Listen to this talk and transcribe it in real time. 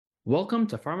Welcome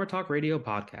to Pharma Talk Radio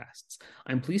Podcasts.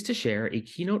 I'm pleased to share a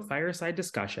keynote fireside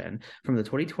discussion from the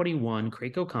 2021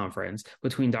 CRACO conference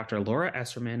between Dr. Laura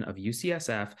Esserman of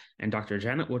UCSF and Dr.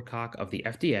 Janet Woodcock of the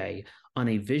FDA on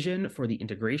a vision for the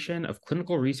integration of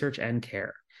clinical research and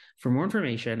care. For more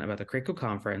information about the CRACO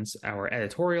conference, our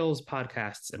editorials,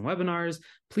 podcasts, and webinars,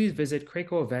 please visit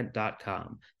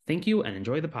cracoevent.com. Thank you and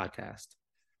enjoy the podcast.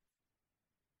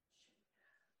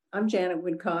 I'm Janet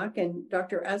Woodcock, and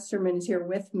Dr. Esserman is here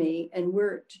with me, and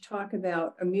we're to talk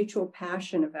about a mutual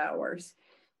passion of ours,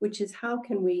 which is how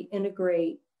can we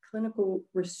integrate clinical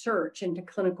research into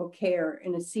clinical care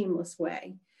in a seamless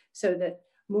way so that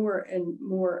more and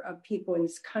more people in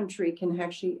this country can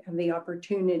actually have the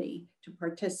opportunity to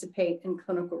participate in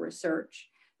clinical research,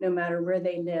 no matter where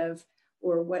they live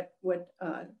or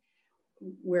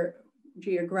where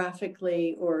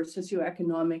geographically or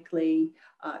socioeconomically,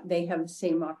 they have the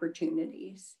same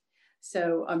opportunities.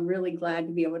 So I'm really glad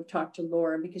to be able to talk to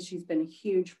Laura because she's been a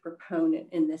huge proponent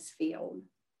in this field.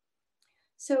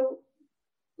 So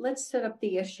let's set up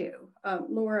the issue.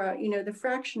 Laura, the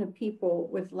fraction of people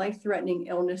with life-threatening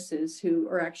illnesses who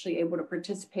are actually able to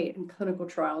participate in clinical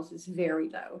trials is very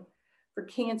low. For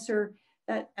cancer,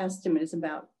 that estimate is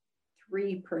about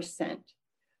 3%.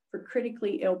 For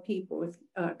critically ill people with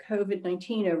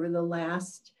COVID-19 over the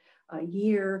last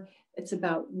year, it's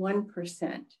about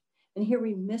 1%. And here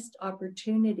we missed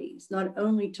opportunities, not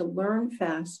only to learn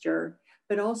faster,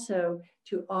 but also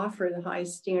to offer the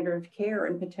highest standard of care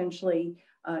and potentially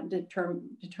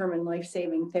determine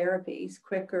life-saving therapies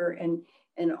quicker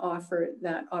and offer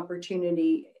that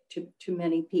opportunity to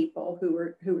many people who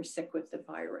are sick with the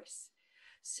virus.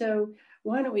 So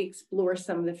why don't we explore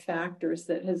some of the factors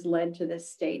that has led to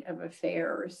this state of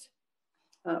affairs?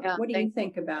 What do you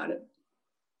think about it?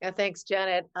 Yeah, thanks,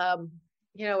 Janet.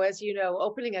 As you know,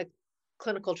 opening a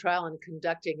clinical trial and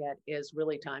conducting it is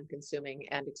really time consuming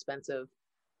and expensive.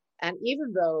 And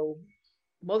even though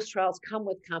most trials come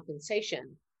with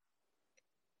compensation,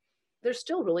 they're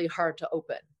still really hard to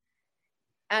open.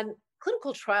 And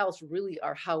clinical trials really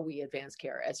are how we advance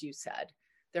care, as you said.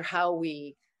 They're how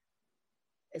we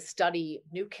study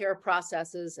new care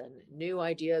processes and new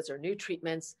ideas or new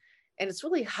treatments. And it's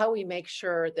really how we make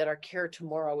sure that our care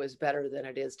tomorrow is better than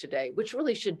it is today, which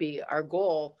really should be our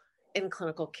goal in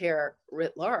clinical care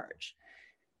writ large.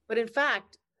 But in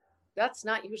fact, that's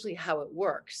not usually how it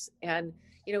works. And,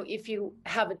 if you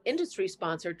have an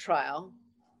industry-sponsored trial,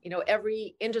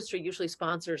 every industry usually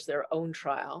sponsors their own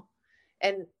trial.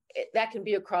 And that can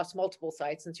be across multiple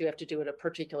sites since you have to do it a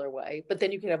particular way. But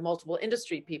then you can have multiple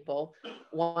industry people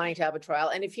wanting to have a trial.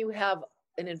 And if you have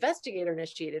an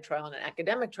investigator-initiated trial and an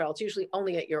academic trial, it's usually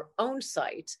only at your own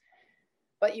site.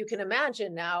 But you can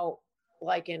imagine now,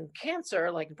 like in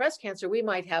cancer, like in breast cancer, we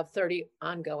might have 30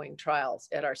 ongoing trials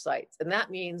at our sites. And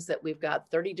that means that we've got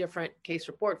 30 different case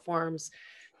report forms,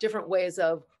 different ways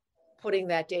of putting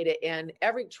that data in.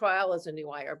 Every trial is a new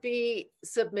IRB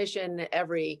submission.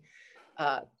 Every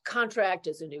contract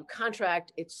is a new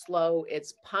contract. It's slow,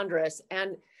 it's ponderous.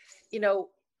 And,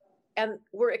 and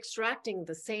we're extracting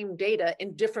the same data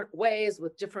in different ways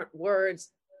with different words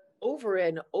over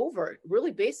and over,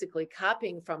 really basically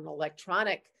copying from an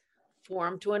electronic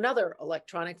form to another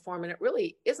electronic form. And it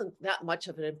really isn't that much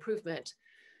of an improvement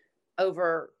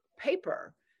over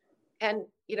paper. And,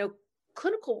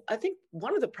 I think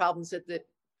one of the problems is that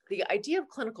the idea of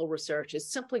clinical research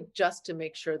is simply just to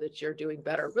make sure that you're doing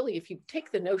better. Really, if you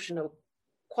take the notion of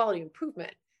quality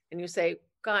improvement and you say,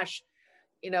 gosh,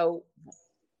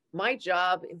 my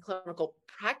job in clinical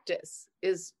practice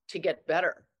is to get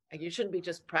better. You shouldn't be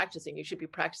just practicing, you should be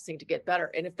practicing to get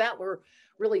better. And if that were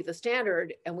really the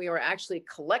standard and we were actually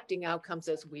collecting outcomes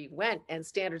as we went and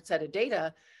standard set of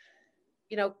data,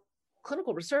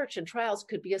 clinical research and trials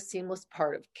could be a seamless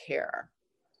part of care.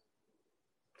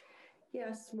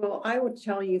 Yes, well, I would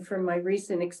tell you from my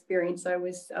recent experience, I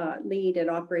was lead at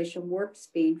Operation Warp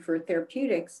Speed for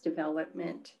therapeutics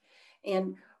development.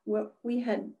 And we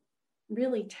had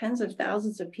really tens of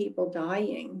thousands of people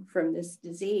dying from this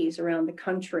disease around the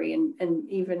country and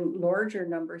even larger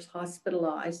numbers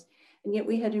hospitalized. And yet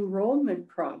we had enrollment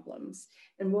problems.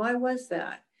 And why was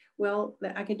that? Well,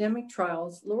 the academic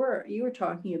trials, Laura, you were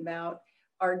talking about,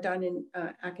 are done in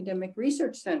academic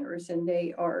research centers, and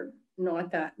they are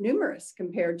not that numerous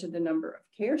compared to the number of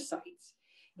care sites.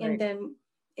 Right. And then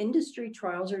industry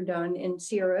trials are done in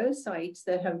CRO sites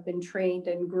that have been trained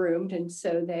and groomed, and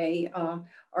so they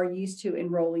are used to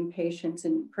enrolling patients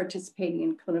and participating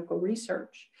in clinical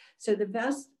research. So the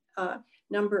vast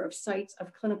number of sites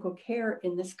of clinical care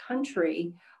in this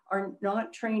country are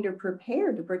not trained or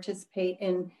prepared to participate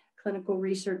in clinical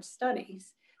research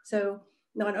studies. So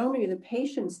not only are the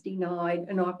patients denied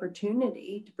an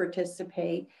opportunity to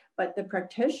participate, but the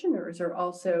practitioners are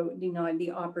also denied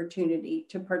the opportunity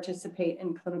to participate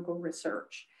in clinical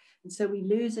research. And so we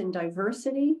lose in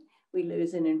diversity, we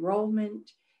lose in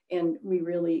enrollment, and we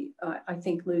really, I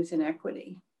think, lose in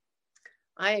equity.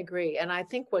 I agree. And I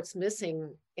think what's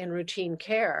missing in routine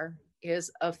care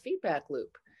is a feedback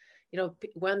loop.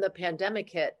 When the pandemic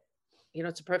hit,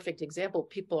 it's a perfect example.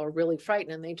 People are really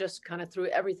frightened and they just kind of threw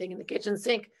everything in the kitchen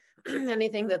sink,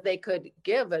 anything that they could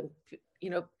give. And,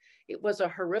 it was a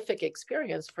horrific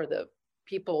experience for the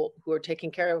people who are taking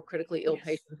care of critically ill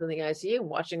patients in the ICU and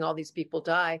watching all these people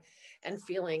die and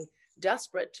feeling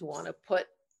desperate to want to put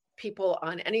people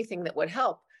on anything that would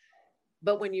help.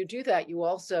 But when you do that, you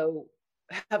also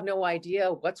have no idea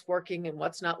what's working and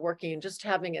what's not working, and just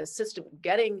having a system,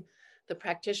 getting the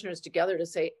practitioners together to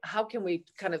say, how can we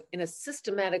kind of in a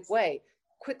systematic way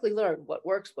quickly learn what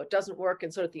works, what doesn't work.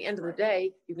 And so at the end of the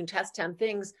day, you can test 10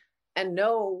 things and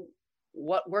know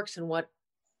what works and what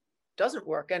doesn't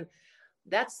work. And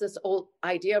that's this old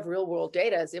idea of real world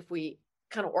data, is if we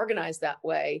kind of organize that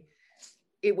way,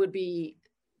 it would be,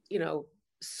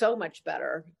 so much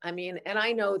better. I mean, and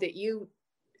I know that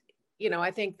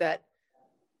I think that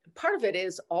part of it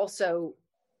is also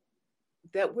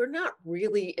that we're not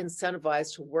really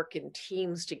incentivized to work in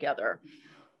teams together,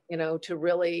 to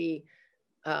really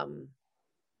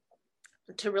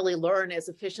learn as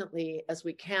efficiently as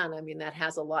we can. I mean, that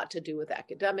has a lot to do with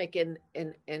academic and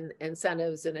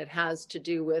incentives, and it has to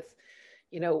do with,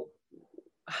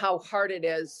 how hard it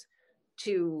is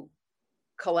to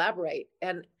collaborate.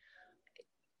 And,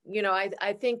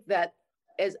 I think that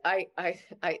as I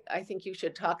think you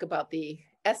should talk about the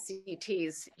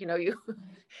SCTs.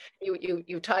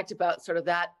 You talked about sort of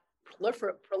that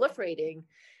proliferating,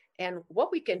 and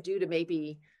what we can do to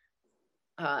maybe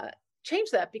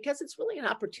change that, because it's really an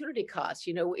opportunity cost.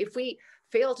 If we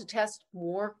fail to test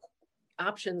more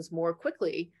options more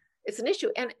quickly, it's an issue.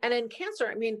 And in cancer,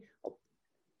 I mean,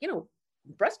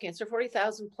 breast cancer,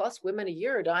 40,000 plus women a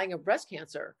year are dying of breast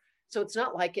cancer. So it's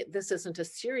not like this isn't a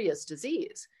serious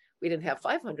disease. We didn't have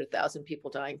 500,000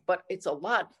 people dying, but it's a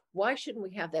lot. Why shouldn't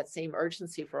we have that same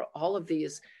urgency for all of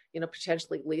these,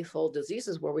 potentially lethal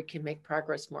diseases where we can make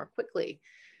progress more quickly?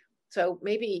 So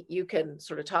maybe you can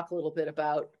sort of talk a little bit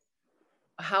about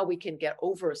how we can get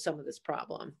over some of this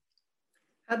problem.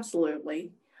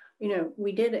 Absolutely.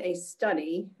 We did a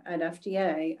study at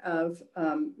FDA of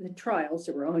the trials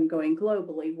that were ongoing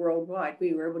globally, worldwide.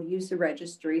 We were able to use the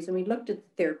registries, and we looked at the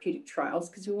therapeutic trials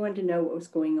because we wanted to know what was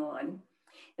going on.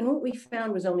 And what we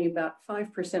found was only about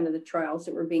 5% of the trials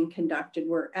that were being conducted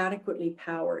were adequately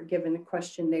powered, given the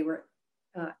question they were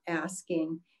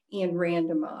asking, and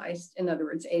randomized. In other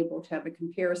words, able to have a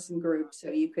comparison group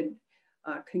so you could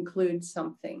conclude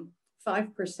something.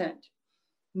 5%.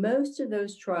 Most of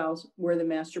those trials were the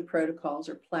master protocols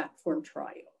or platform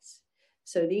trials.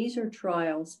 So these are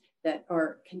trials that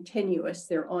are continuous,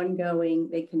 they're ongoing,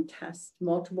 they can test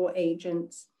multiple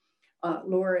agents.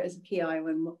 Laura is a PI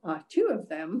on 2 of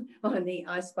them, on the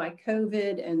I-SPY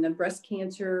COVID and the breast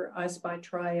cancer I-SPY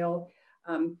trial.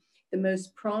 The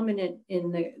most prominent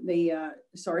in the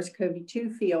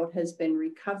SARS-CoV-2 field has been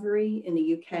recovery in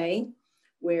the UK,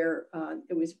 where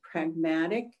it was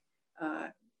pragmatic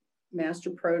master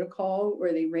protocol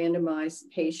where they randomized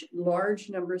large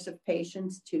numbers of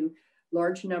patients to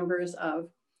large numbers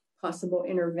of possible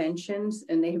interventions,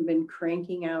 and they have been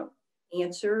cranking out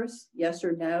answers, yes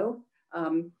or no,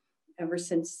 ever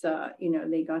since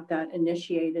they got that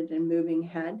initiated and moving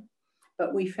ahead.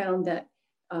 But we found that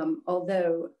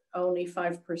although only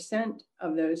 5%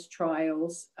 of those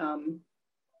trials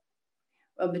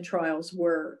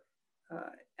were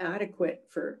adequate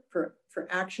for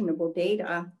actionable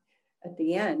data at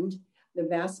the end, the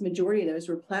vast majority of those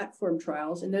were platform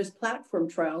trials, and those platform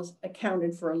trials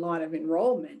accounted for a lot of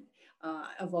enrollment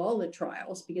of all the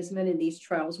trials, because many of these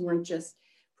trials weren't just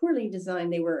poorly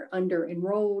designed, they were under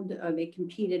enrolled, they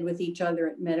competed with each other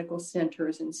at medical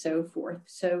centers and so forth.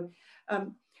 So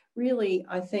really,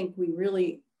 I think we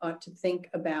really ought to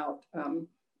think about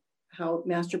how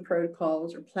master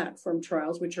protocols or platform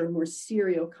trials, which are more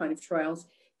serial kind of trials,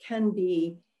 can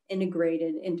be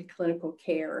integrated into clinical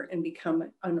care and become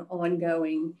an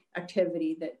ongoing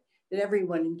activity that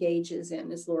everyone engages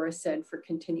in, as Laura said, for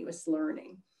continuous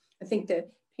learning. I think the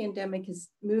pandemic has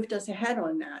moved us ahead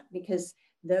on that, because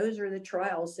those are the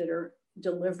trials that are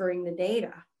delivering the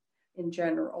data in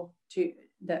general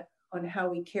on how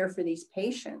we care for these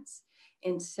patients.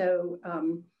 And so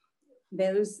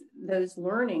those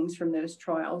learnings from those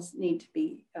trials need to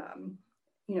be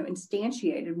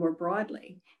instantiated more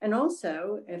broadly. And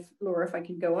also, Laura, if I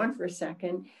could go on for a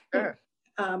second, sure.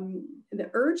 the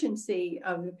urgency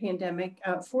of the pandemic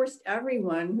forced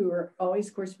everyone who are always,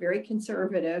 of course, very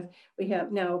conservative.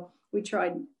 We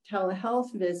tried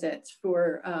telehealth visits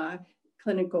for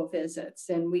clinical visits,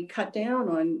 and we cut down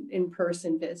on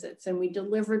in-person visits, and we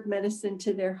delivered medicine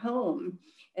to their home,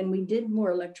 and we did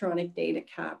more electronic data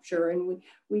capture, and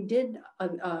we did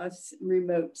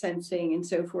remote sensing and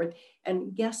so forth.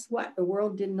 And guess what? The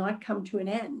world did not come to an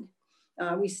end.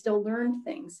 We still learned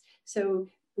things. So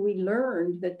we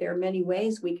learned that there are many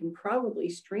ways we can probably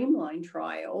streamline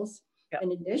trials, yep,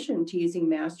 in addition to using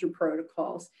master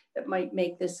protocols that might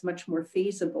make this much more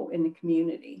feasible in the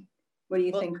community. What do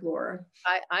you think, Laura?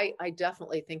 I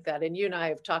definitely think that. And you and I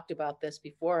have talked about this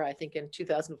before. I think in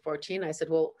 2014, I said,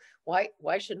 well,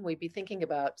 why shouldn't we be thinking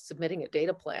about submitting a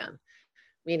data plan?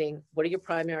 Meaning, what are your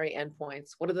primary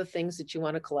endpoints? What are the things that you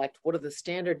want to collect? What are the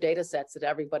standard data sets that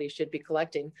everybody should be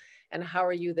collecting? And how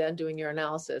are you then doing your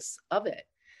analysis of it?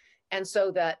 And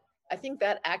so that, I think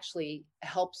that actually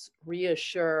helps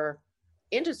reassure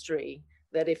industry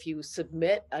that if you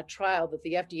submit a trial, that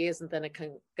the FDA isn't then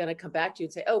going to come back to you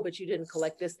and say, oh, but you didn't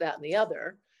collect this, that, and the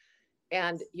other.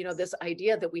 And, you know, this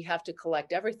idea that we have to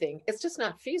collect everything, it's just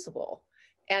not feasible.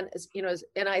 And, you know,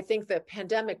 and I think the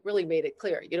pandemic really made it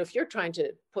clear, you know, if you're trying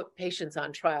to put patients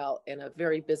on trial in a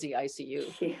very busy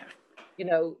ICU, yeah, you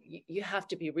know, you have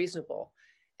to be reasonable.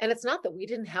 And it's not that we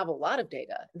didn't have a lot of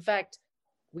data. In fact,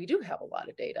 we do have a lot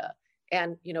of data.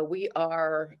 And, you know, we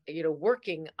are, you know,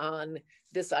 working on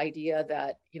this idea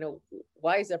that, you know,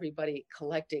 why is everybody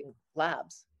collecting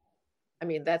labs? I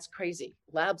mean, that's crazy.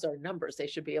 Labs are numbers. They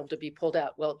should be able to be pulled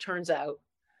out. Well, it turns out,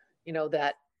 you know,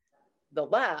 that the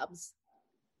labs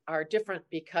are different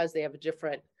because they have a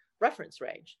different reference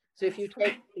range. So if you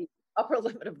take the upper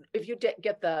limit of, if you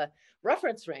get the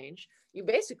reference range, you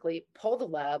basically pull the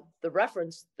lab, the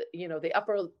reference, you know, the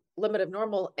upper limit of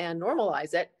normal and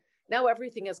normalize it. Now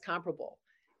everything is comparable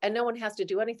and no one has to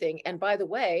do anything. And by the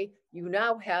way, you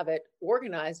now have it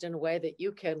organized in a way that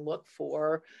you can look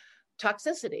for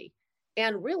toxicity.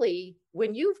 And really,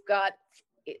 when you've got,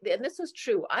 and this is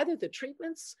true, either the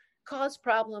treatments cause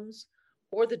problems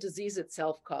or the disease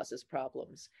itself causes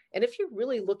problems. And if you're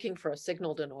really looking for a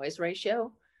signal to noise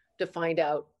ratio to find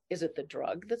out, is it the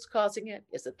drug that's causing it?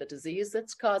 Is it the disease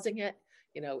that's causing it?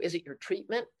 You know, is it your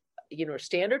treatment, you know,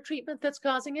 standard treatment that's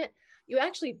causing it? You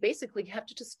actually basically have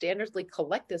to just standardly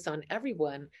collect this on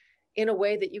everyone in a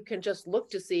way that you can just look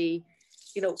to see,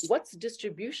 you know, what's the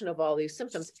distribution of all these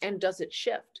symptoms and does it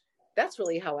shift? That's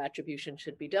really how attribution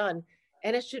should be done.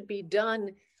 And it should be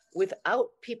done without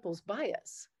people's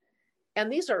bias.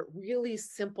 And these are really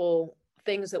simple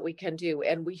things that we can do.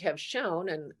 And we have shown,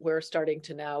 and we're starting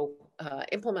to now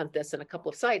implement this in a couple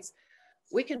of sites,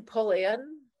 we can pull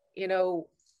in, you know,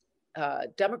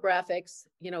 demographics,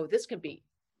 you know, this can be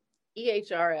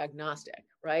EHR agnostic,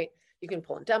 right? You can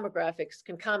pull in demographics,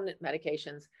 concomitant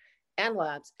medications, and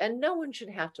labs, and no one should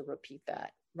have to repeat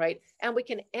that, right? And we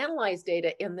can analyze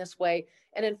data in this way.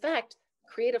 And in fact,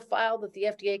 create a file that the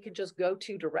FDA can just go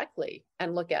to directly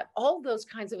and look at all those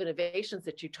kinds of innovations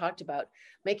that you talked about,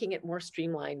 making it more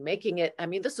streamlined, making it, I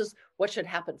mean, this is what should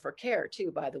happen for care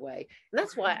too, by the way. And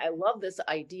that's why I love this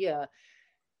idea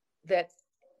that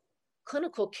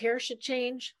clinical care should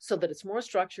change so that it's more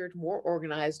structured, more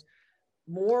organized,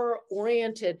 more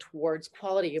oriented towards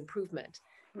quality improvement.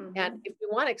 Mm-hmm. And if we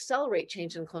want to accelerate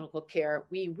change in clinical care,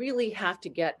 we really have to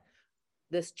get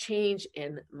this change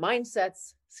in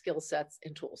mindsets, skill sets,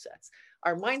 and tool sets.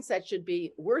 Our mindset should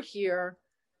be, we're here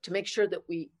to make sure that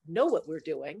we know what we're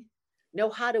doing, know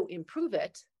how to improve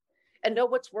it, and know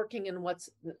what's working and what's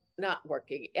not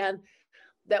working. And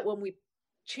that when we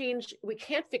change, we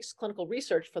can't fix clinical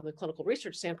research from the clinical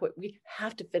research standpoint. We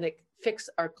have to fix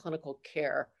our clinical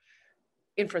care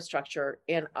infrastructure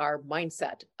and our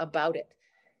mindset about it.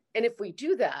 And if we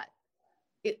do that,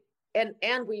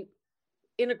 and we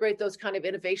integrate those kind of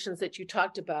innovations that you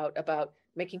talked about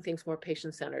making things more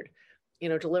patient-centered, you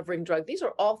know, delivering drug. These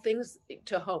are all things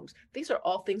to homes. These are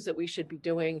all things that we should be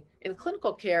doing in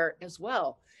clinical care as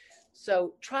well.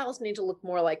 So trials need to look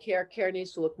more like care. Care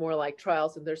needs to look more like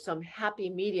trials. And there's some happy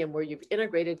medium where you've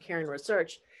integrated care and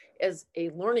research as a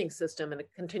learning system and a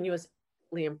continuously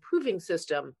improving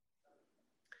system.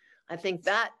 I think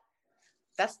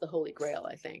that's the holy grail,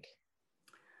 I think.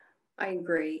 I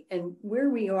agree. And where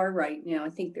we are right now, I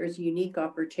think there's a unique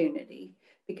opportunity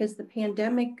because the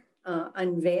pandemic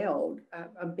unveiled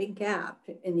a big gap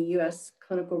in the U.S.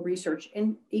 clinical research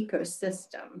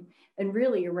ecosystem and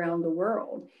really around the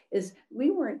world is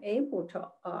we weren't able to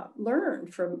learn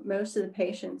from most of the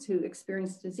patients who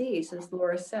experienced disease, as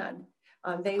Laura said.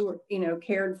 They were,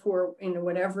 cared for in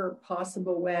whatever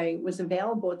possible way was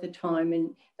available at the time,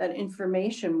 and that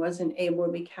information wasn't able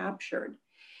to be captured.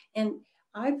 And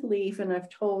I believe, and I've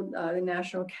told the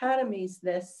National Academies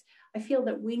this, I feel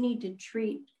that we need to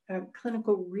treat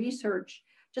clinical research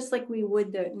just like we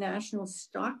would the national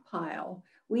stockpile.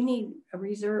 We need a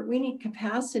reserve, we need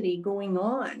capacity going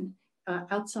on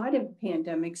outside of a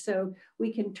pandemic, so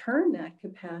we can turn that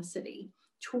capacity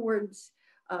towards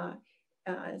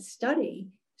study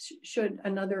should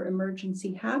another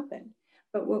emergency happen.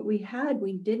 But what we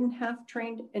didn't have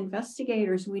trained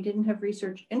investigators. We didn't have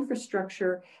research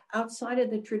infrastructure outside of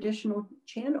the traditional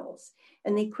channels.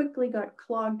 And they quickly got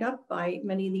clogged up by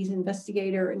many of these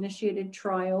investigator-initiated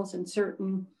trials and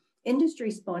certain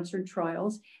industry-sponsored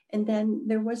trials. And then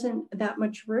there wasn't that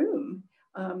much room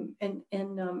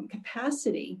and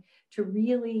capacity to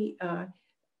really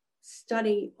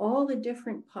study all the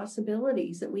different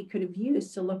possibilities that we could have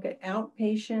used to look at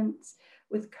outpatients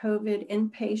with COVID,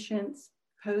 inpatients,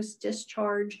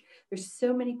 post-discharge. There's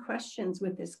so many questions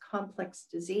with this complex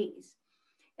disease.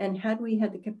 And had we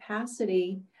had the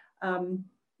capacity,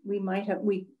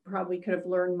 we probably could have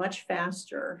learned much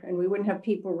faster, and we wouldn't have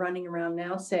people running around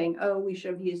now saying, oh, we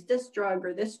should have used this drug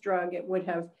or this drug. It would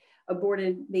have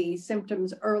aborted the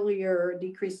symptoms earlier,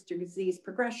 decreased disease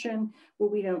progression. Well,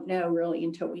 we don't know really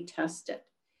until we test it.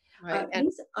 Right.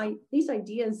 These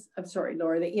ideas, I'm sorry,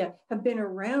 Laura, that have been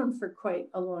around for quite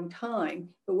a long time,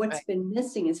 but what's been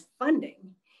missing is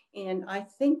funding. And I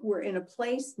think we're in a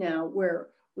place now where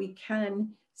we can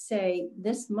say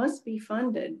this must be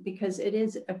funded because it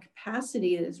is a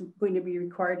capacity that is going to be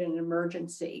required in an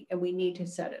emergency, and we need to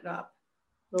set it up.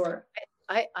 Laura?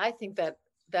 I think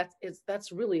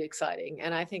that's really exciting,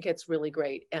 and I think it's really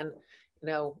great. And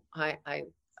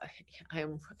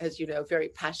I'm, as you know, very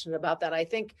passionate about that. I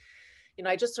think,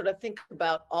 I just sort of think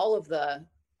about all of the,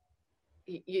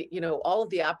 all of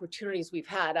the opportunities we've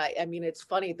had. I mean, it's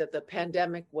funny that the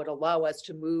pandemic would allow us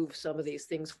to move some of these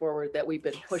things forward that we've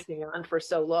been pushing on for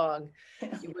so long.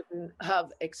 You wouldn't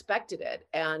have expected it.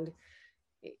 And,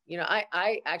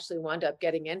 I actually wound up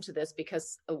getting into this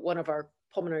because one of our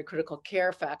pulmonary critical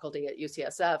care faculty at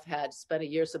UCSF had spent a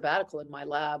year sabbatical in my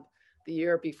lab the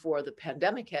year before the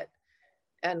pandemic hit.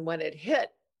 And when it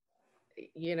hit,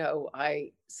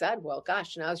 I said, well,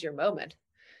 gosh, now's your moment.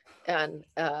 And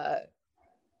as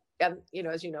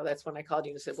you know, that's when I called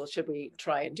you and said, well, should we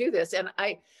try and do this? And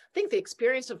I think the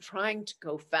experience of trying to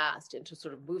go fast and to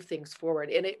sort of move things forward,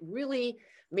 and it really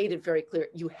made it very clear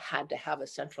you had to have a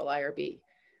central IRB.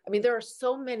 I mean, there are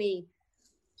so many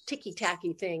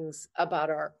ticky-tacky things about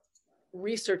our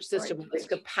research system with this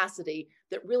capacity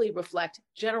that really reflect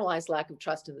generalized lack of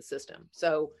trust in the system.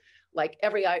 So like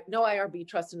no IRB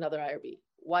trusts another IRB.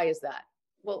 Why is that?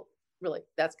 Well, really,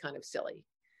 that's kind of silly.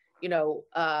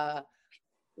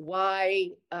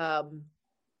 Why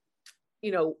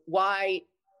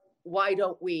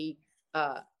don't we,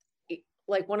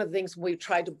 like one of the things we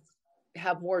tried to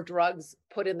have more drugs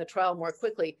put in the trial more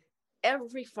quickly,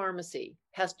 every pharmacy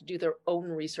has to do their own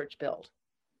research build.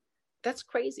 That's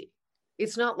crazy.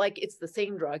 It's not like it's the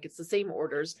same drug, it's the same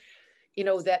orders.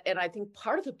 And I think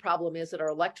part of the problem is that our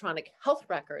electronic health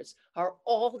records are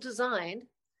all designed,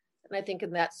 and I think,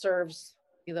 and that serves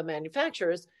the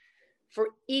manufacturers, for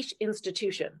each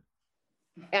institution.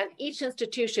 And each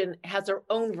institution has their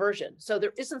own version. So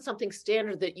there isn't something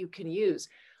standard that you can use.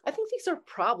 I think these are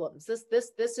problems. This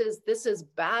is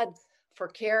bad for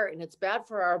care, and it's bad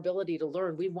for our ability to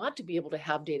learn. We want to be able to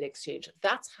have data exchange.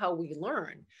 That's how we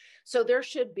learn. So there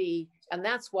should be, and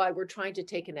that's why we're trying to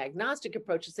take an agnostic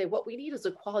approach to say what we need is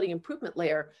a quality improvement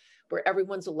layer where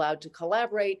everyone's allowed to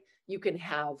collaborate. You can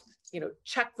have,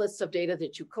 checklists of data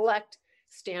that you collect,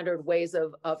 standard ways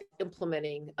of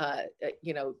implementing,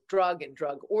 drug and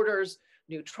drug orders,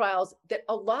 new trials that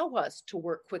allow us to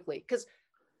work quickly. Because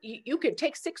you could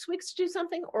take 6 weeks to do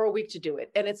something or a week to do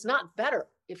it. And it's not better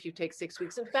if you take 6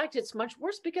 weeks. In fact, it's much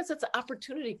worse because it's an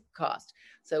opportunity cost.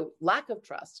 So lack of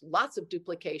trust, lots of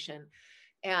duplication.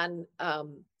 And,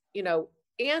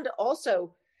 and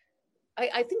also,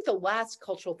 I think the last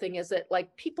cultural thing is that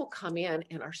like people come in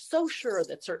and are so sure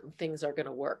that certain things are going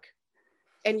to work.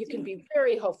 And you can be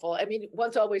very hopeful. I mean,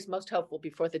 one's always most hopeful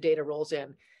before the data rolls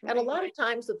in. And a lot of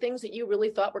times the things that you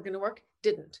really thought were going to work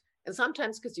didn't. And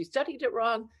sometimes because you studied it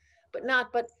wrong, but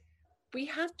we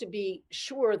have to be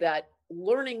sure that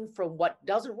learning from what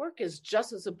doesn't work is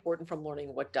just as important from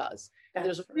learning what does. And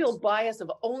there's a real bias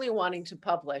of only wanting to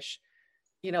publish,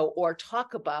 or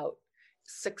talk about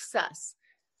success.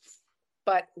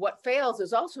 But what fails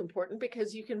is also important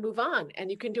because you can move on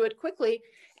and you can do it quickly.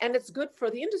 And it's good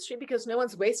for the industry because no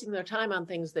one's wasting their time on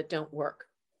things that don't work.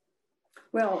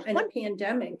 Well, in a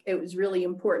pandemic, it was really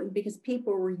important because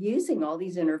people were using all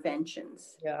these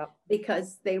interventions. Yeah.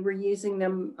 Because they were using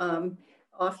them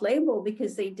off-label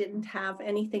because they didn't have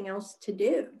anything else to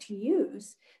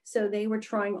use. So they were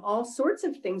trying all sorts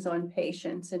of things on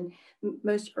patients. And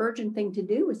most urgent thing to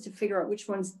do was to figure out which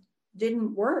ones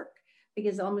didn't work,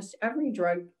 because almost every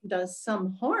drug does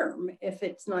some harm if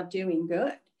it's not doing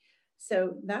good.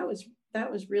 So that was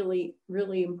really,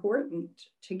 really important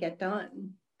to get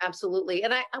done. Absolutely.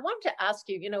 And I wanted to ask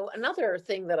you, another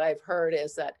thing that I've heard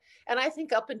is that, and I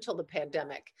think up until the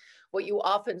pandemic, what you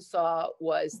often saw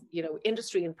was,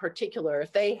 industry in particular,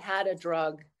 if they had a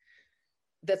drug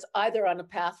that's either on a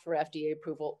path for FDA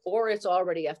approval or it's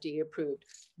already FDA approved,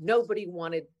 nobody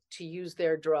wanted to use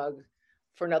their drug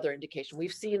for another indication.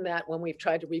 We've seen that when we've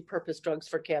tried to repurpose drugs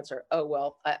for cancer. Oh,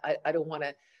 well, I don't want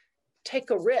to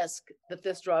take a risk that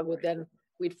this drug would then,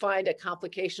 we'd find a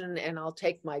complication and I'll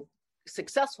take my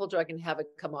successful drug and have it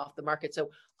come off the market.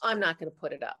 So I'm not going to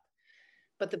put it up.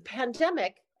 But the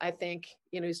pandemic, I think,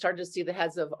 you started to see the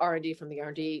heads of R&D from the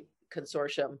R&D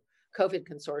consortium, COVID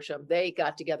consortium, they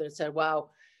got together and said,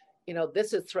 wow,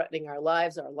 this is threatening our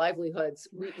lives, our livelihoods.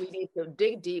 We need to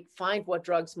dig deep, find what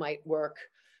drugs might work,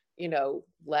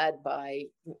 led by,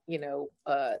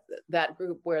 that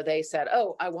group where they said,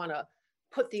 oh, I want to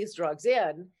put these drugs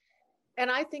in.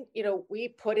 And I think, we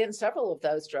put in several of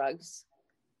those drugs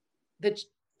that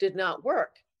did not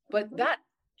work, but that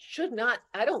should not,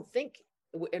 I don't think,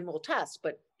 and we'll test,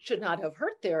 but should not have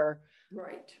hurt their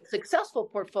successful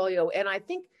portfolio. And I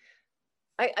think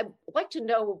I'd like to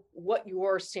know what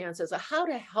your stance is on how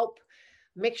to help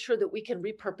make sure that we can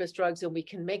repurpose drugs and we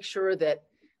can make sure that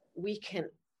we can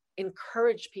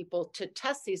encourage people to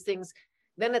test these things.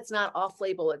 Then it's not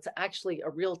off-label, it's actually a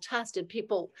real test, and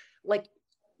people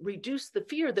reduce the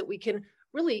fear that we can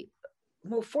really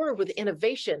move forward with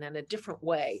innovation in a different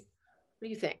way. What do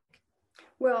you think?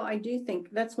 Well, I do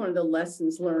think that's one of the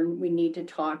lessons learned we need to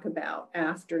talk about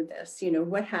after this.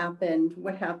 What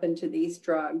happened to these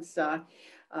drugs? Did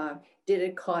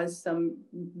it cause some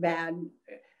bad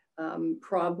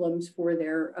problems for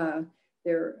their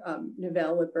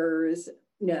developers?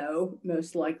 No,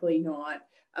 most likely not.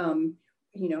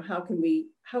 How can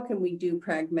we do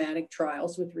pragmatic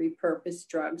trials with repurposed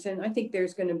drugs? And I think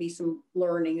there's going to be some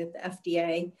learning at the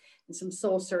FDA and some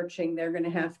soul searching they're going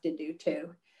to have to do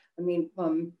too. I mean,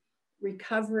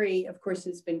 recovery, of course,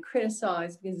 has been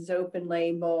criticized because it's open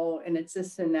label and it's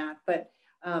this and that. But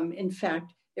in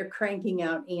fact, they're cranking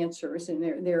out answers, and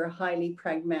they're a highly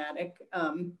pragmatic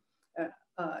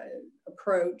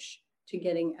approach to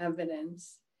getting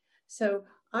evidence. So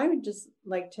I would just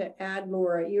like to add,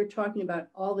 Laura, you're talking about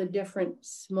all the different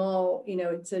small,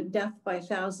 it's a death by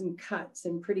 1,000 cuts,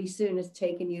 and pretty soon it's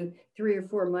taken you 3 or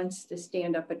 4 months to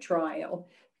stand up a trial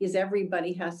because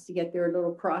everybody has to get their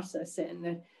little process in,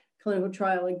 the clinical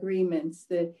trial agreements,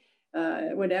 the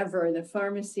the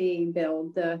pharmacy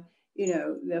build, the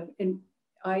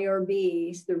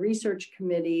IRBs, the research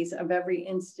committees of every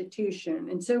institution,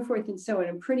 and so forth and so on.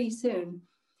 And pretty soon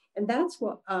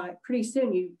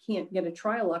you can't get a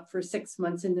trial up for 6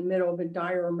 months in the middle of a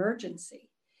dire emergency.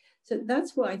 So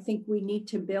that's why I think we need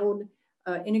to build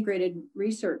integrated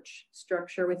research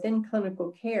structure within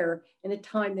clinical care in a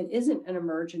time that isn't an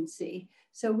emergency,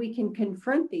 so we can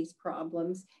confront these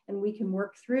problems and we can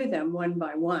work through them one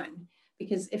by one.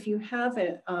 Because if you have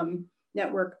a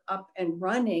network up and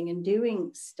running and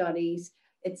doing studies,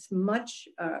 it's much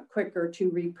quicker to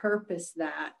repurpose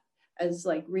that, as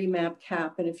like Remap,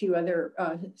 CAP, and a few other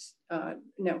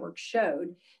networks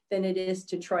showed, than it is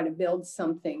to try to build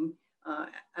something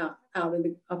from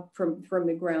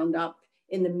the ground up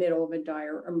in the middle of a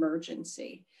dire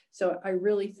emergency. So I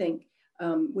really think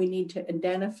we need to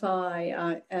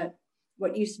identify at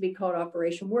what used to be called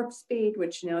Operation Warp Speed,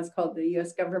 which now is called the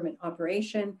U.S. government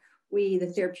operation. We, the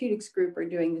therapeutics group, are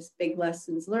doing this big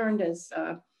lessons learned, as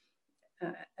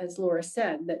Laura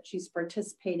said, that she's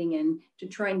participating in, to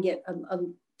try and get a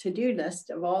to-do list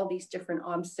of all these different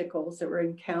obstacles that were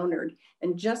encountered,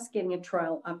 and just getting a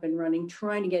trial up and running,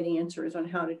 trying to get answers on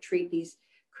how to treat these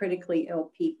critically ill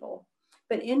people.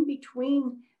 But in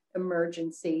between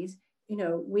emergencies,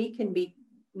 we can be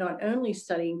not only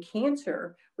studying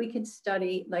cancer, we could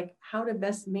study how to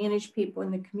best manage people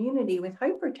in the community with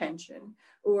hypertension,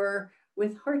 or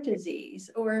with heart disease,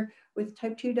 or with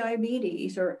type 2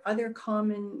 diabetes, or other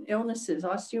common illnesses,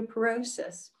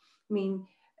 osteoporosis. I mean,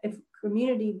 if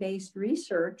community-based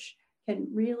research can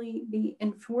really be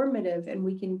informative, and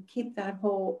we can keep that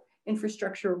whole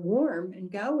infrastructure warm and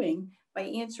going by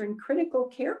answering critical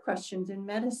care questions in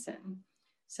medicine.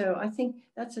 So I think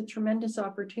that's a tremendous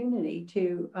opportunity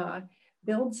to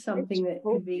build something that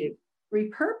could be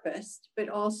repurposed, but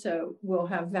also will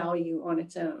have value on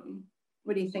its own.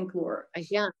 What do you think, Laura?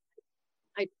 Again,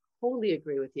 I totally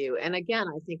agree with you. And again,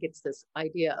 I think it's this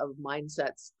idea of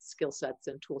mindsets, skill sets,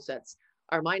 and tool sets.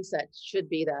 Our mindset should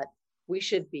be that we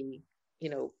should be,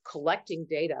 collecting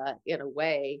data in a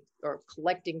way, or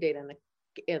collecting data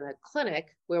in a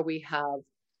clinic where we have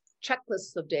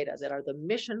checklists of data that are the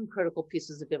mission critical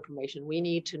pieces of information. We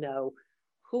need to know,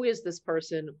 who is this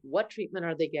person, what treatment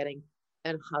are they getting,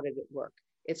 and how did it work?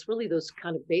 It's really those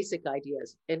kind of basic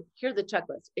ideas. And here are the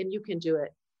checklists, and you can do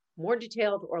it more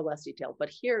detailed or less detailed, but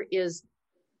here is,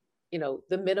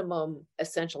 the minimum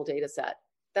essential data set.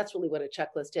 That's really what a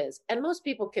checklist is. And most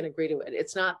people can agree to it.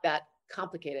 It's not that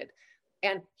complicated.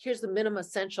 And here's the minimum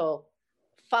essential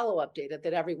follow-up data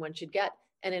that everyone should get.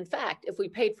 And in fact, if we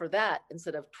paid for that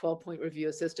instead of 12-point review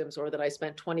of systems, or that I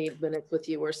spent 20 minutes with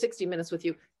you or 60 minutes with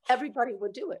you, everybody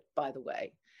would do it, by the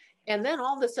way. And then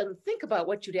all of a sudden, think about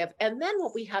what you'd have. And then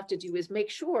what we have to do is make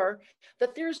sure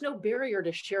that there's no barrier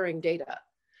to sharing data.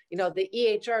 The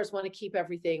EHRs want to keep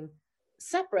everything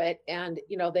separate, and,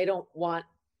 they don't want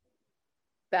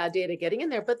bad data getting in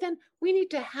there. But then we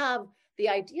need to have the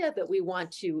idea that we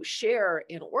want to share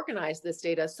and organize this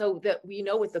data so that we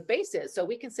know what the base is. So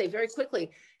we can say very quickly,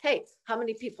 hey, how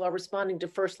many people are responding to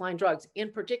first line drugs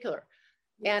in particular?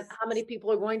 And how many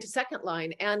people are going to second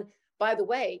line? And by the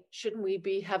way, shouldn't we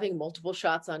be having multiple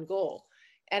shots on goal?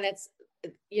 And it's,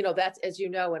 that's, as you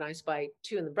know, in I-SPY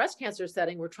 2 in the breast cancer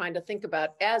setting, we're trying to think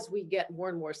about, as we get more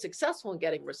and more successful in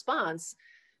getting response,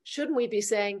 shouldn't we be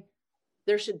saying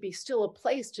there should be still a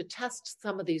place to test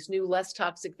some of these new, less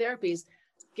toxic therapies,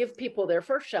 give people their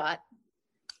first shot.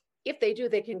 If they do,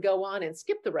 they can go on and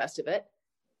skip the rest of it,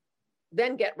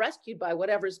 then get rescued by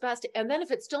whatever's best. And then if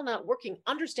it's still not working,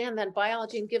 understand that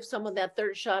biology and give someone that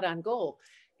third shot on goal.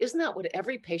 Isn't that what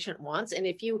every patient wants? And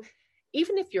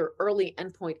even if your early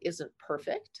endpoint isn't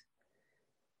perfect,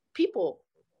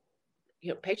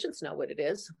 patients know what it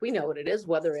is. We know what it is,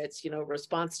 whether it's,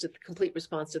 complete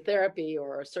response to therapy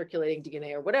or circulating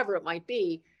DNA or whatever it might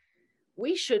be.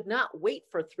 We should not wait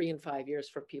for 3 and 5 years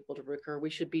for people to recur.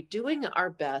 We should be doing our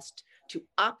best to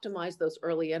optimize those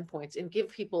early endpoints and give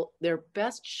people their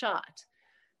best shot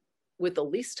with the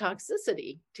least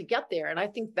toxicity to get there. And I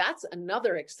think that's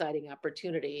another exciting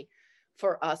opportunity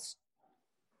for us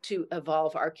to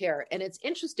evolve our care. And it's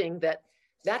interesting that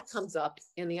comes up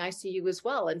in the ICU as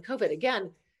well. And COVID,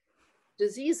 again,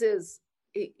 diseases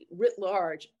writ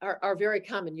large are very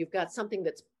common. You've got something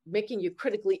that's making you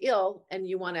critically ill and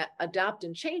you want to adapt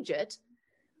and change it.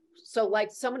 So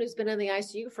like someone who's been in the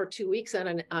ICU for 2 weeks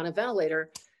on a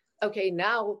ventilator, okay,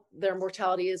 now their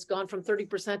mortality has gone from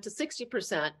 30% to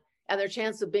 60%, and their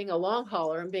chance of being a long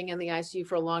hauler and being in the ICU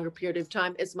for a longer period of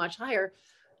time is much higher.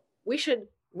 We should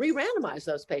re-randomize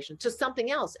those patients to something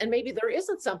else. And maybe there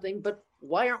isn't something, but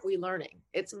why aren't we learning?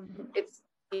 It's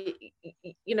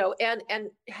and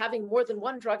having more than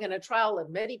one drug in a trial and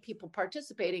many people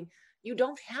participating, you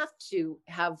don't have to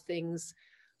have things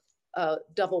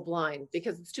double blind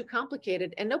because it's too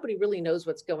complicated and nobody really knows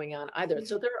what's going on either.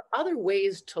 So there are other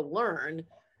ways to learn.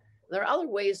 There are other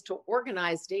ways to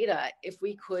organize data. If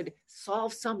we could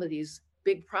solve some of these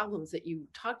big problems that you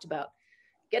talked about,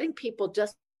 getting people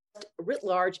just writ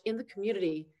large in the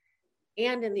community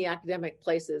and in the academic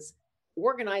places,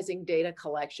 organizing data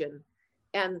collection,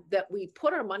 and that we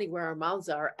put our money where our mouths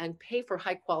are and pay for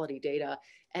high quality data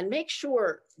and make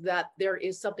sure that there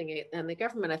is something, and the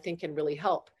government, I think, can really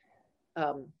help,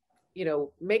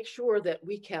 make sure that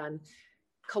we can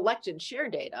collect and share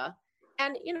data.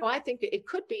 And, I think it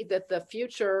could be that the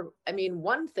future,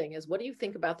 one thing is, what do you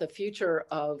think about the future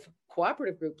of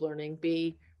cooperative group learning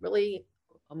be really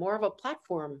more of a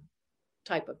platform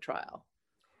type of trial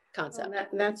concept? Well,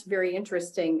 that's very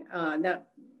interesting. That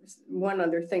one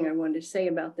other thing I wanted to say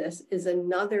about this is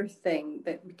another thing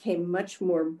that became much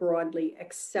more broadly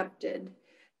accepted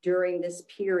during this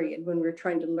period when we're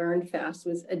trying to learn fast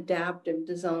was adaptive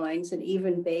designs and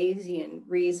even Bayesian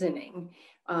reasoning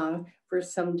for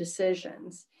some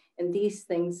decisions. And these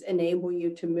things enable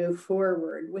you to move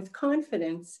forward with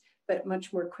confidence, but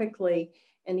much more quickly.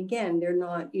 And again,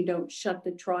 you don't shut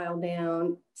the trial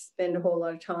down, spend a whole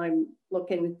lot of time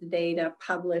looking at the data,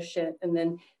 publish it, and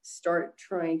then start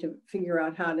trying to figure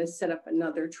out how to set up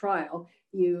another trial.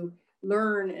 You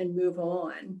learn and move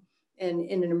on. And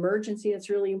in an emergency, it's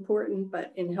really important,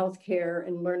 but in healthcare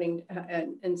and learning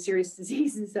and serious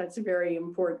diseases, that's very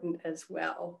important as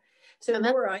well. So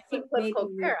Laura, I think clinical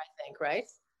care, right?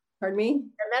 Pardon me?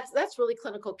 And that's really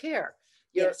clinical care.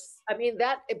 Yes. We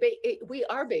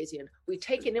are Bayesian. We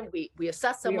take it in, we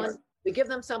assess someone, we give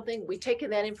them something, we take in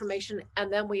that information,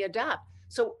 and then we adapt.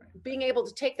 So being able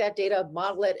to take that data,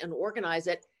 model it, and organize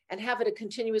it, and have it a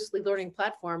continuously learning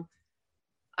platform,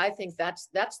 I think that's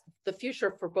the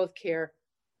future for both care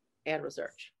and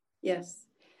research. Yes.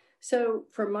 So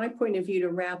from my point of view, to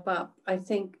wrap up, I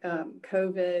think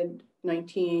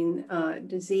COVID-19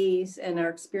 disease and our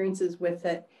experiences with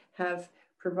it have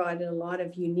provided a lot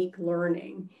of unique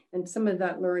learning. And some of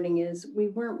that learning is we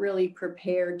weren't really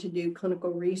prepared to do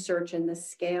clinical research in the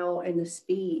scale and the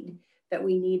speed that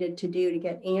we needed to do to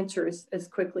get answers as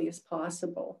quickly as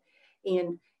possible.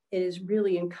 And it is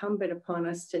really incumbent upon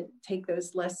us to take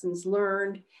those lessons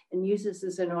learned and use this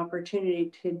as an opportunity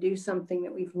to do something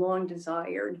that we've long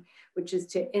desired, which is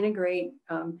to integrate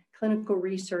clinical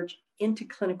research into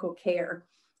clinical care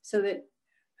so that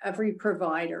every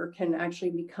provider can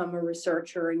actually become a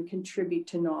researcher and contribute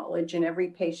to knowledge, and every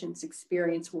patient's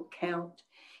experience will count.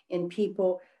 And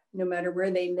people, no matter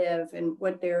where they live and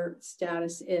what their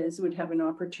status is, would have an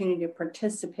opportunity to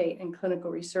participate in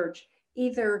clinical research,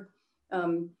 either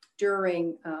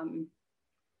during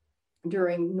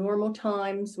normal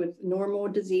times with normal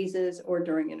diseases or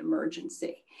during an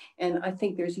emergency. And I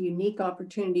think there's a unique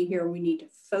opportunity here. We need to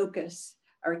focus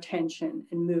our attention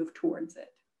and move towards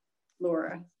it.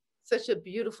 Laura. Such a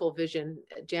beautiful vision,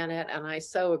 Janet, and I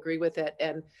so agree with it.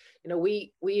 And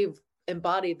we've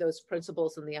embodied those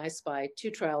principles in the I-SPY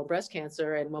 2 trial in breast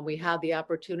cancer. And when we had the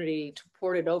opportunity to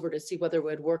port it over to see whether it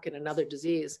would work in another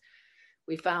disease,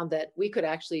 we found that we could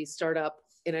actually start up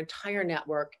an entire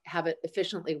network, have it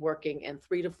efficiently working in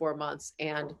 3 to 4 months.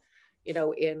 And,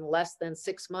 in less than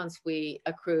 6 months, we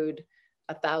accrued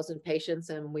 1,000 patients,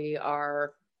 and we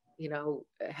are,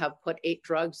 have put 8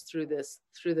 drugs through this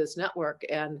network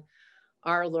and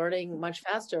are learning much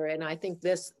faster. And I think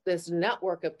this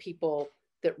network of people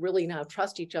that really now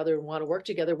trust each other and want to work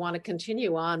together, want to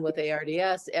continue on with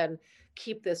ARDS and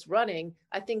keep this running.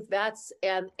 I think that's,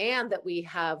 and that we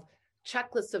have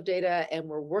checklists of data and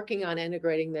we're working on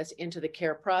integrating this into the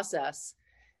care process,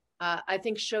 I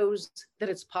think shows that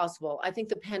it's possible. I think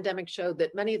the pandemic showed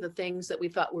that many of the things that we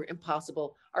thought were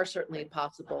impossible are certainly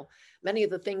possible. Many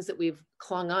of the things that we've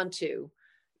clung on to,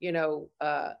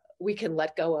 we can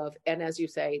let go of. And as you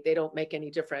say, they don't make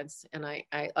any difference. And I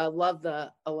love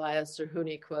the Elias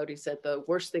Zerhouni quote. He said, the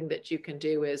worst thing that you can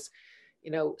do is,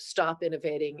 stop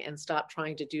innovating and stop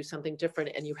trying to do something different.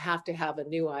 And you have to have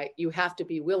you have to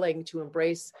be willing to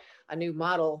embrace a new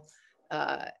model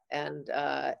and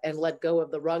let go of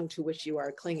the rung to which you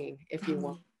are clinging if you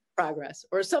want progress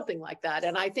or something like that.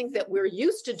 And I think that we're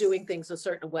used to doing things a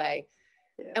certain way.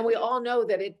 Yeah. And we all know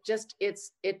that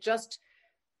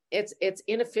it's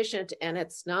inefficient and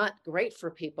it's not great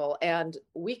for people, and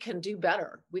we can do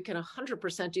better. We can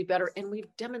 100% do better. And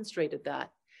we've demonstrated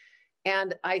that.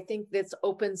 And I think this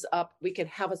opens up, we can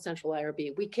have a central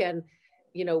IRB. We can,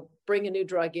 bring a new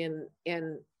drug in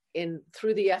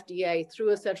through the FDA, through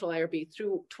a central IRB,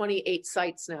 through 28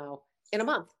 sites now in a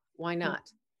month. Why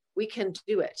not? We can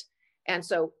do it. And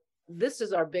so this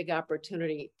is our big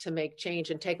opportunity to make change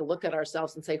and take a look at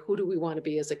ourselves and say, who do we want to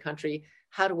be as a country?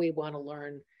 How do we want to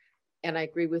learn? And I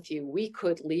agree with you. We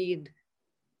could lead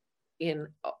in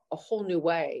a whole new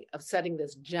way of setting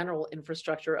this general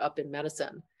infrastructure up in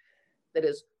medicine that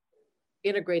is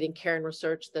integrating care and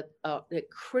research, that the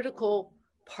critical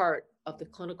part of the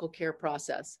clinical care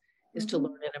process is to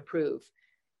learn and improve.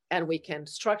 And we can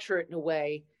structure it in a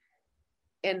way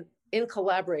and in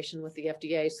collaboration with the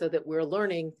FDA so that we're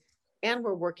learning and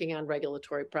we're working on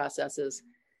regulatory processes.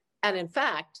 And in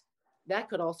fact, that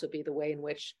could also be the way in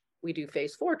which we do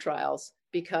phase 4 trials,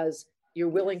 because you're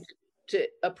willing to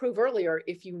approve earlier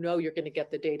if you know you're going to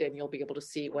get the data and you'll be able to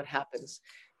see what happens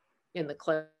in the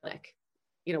clinic.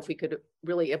 If we could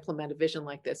really implement a vision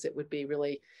like this, it would be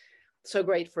really so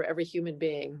great for every human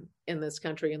being in this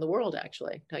country and the world,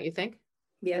 actually. Don't you think?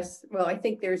 Yes. Well, I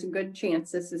think there's a good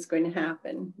chance this is going to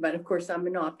happen. But of course, I'm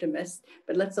an optimist.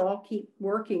 But let's all keep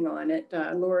working on it.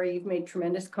 Laura, you've made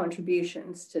tremendous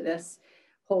contributions to this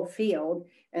whole field.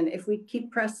 And if we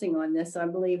keep pressing on this, I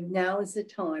believe now is the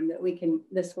time that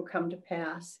this will come to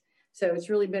pass. So it's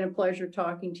really been a pleasure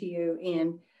talking to you.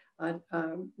 And I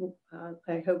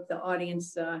hope the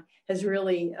audience has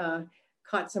really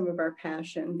caught some of our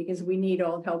passion, because we need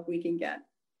all the help we can get.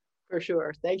 For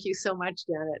sure. Thank you so much,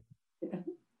 Janet. Yeah.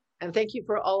 And thank you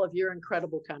for all of your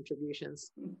incredible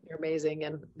contributions. You're amazing.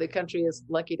 And the country is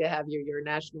lucky to have you. You're a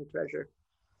national treasure.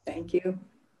 Thank you.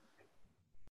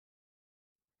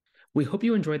 We hope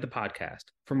you enjoyed the podcast.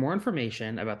 For more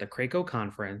information about the CRACO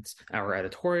conference, our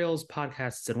editorials,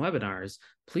 podcasts, and webinars,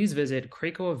 please visit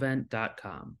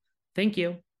cracoevent.com. Thank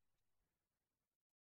you.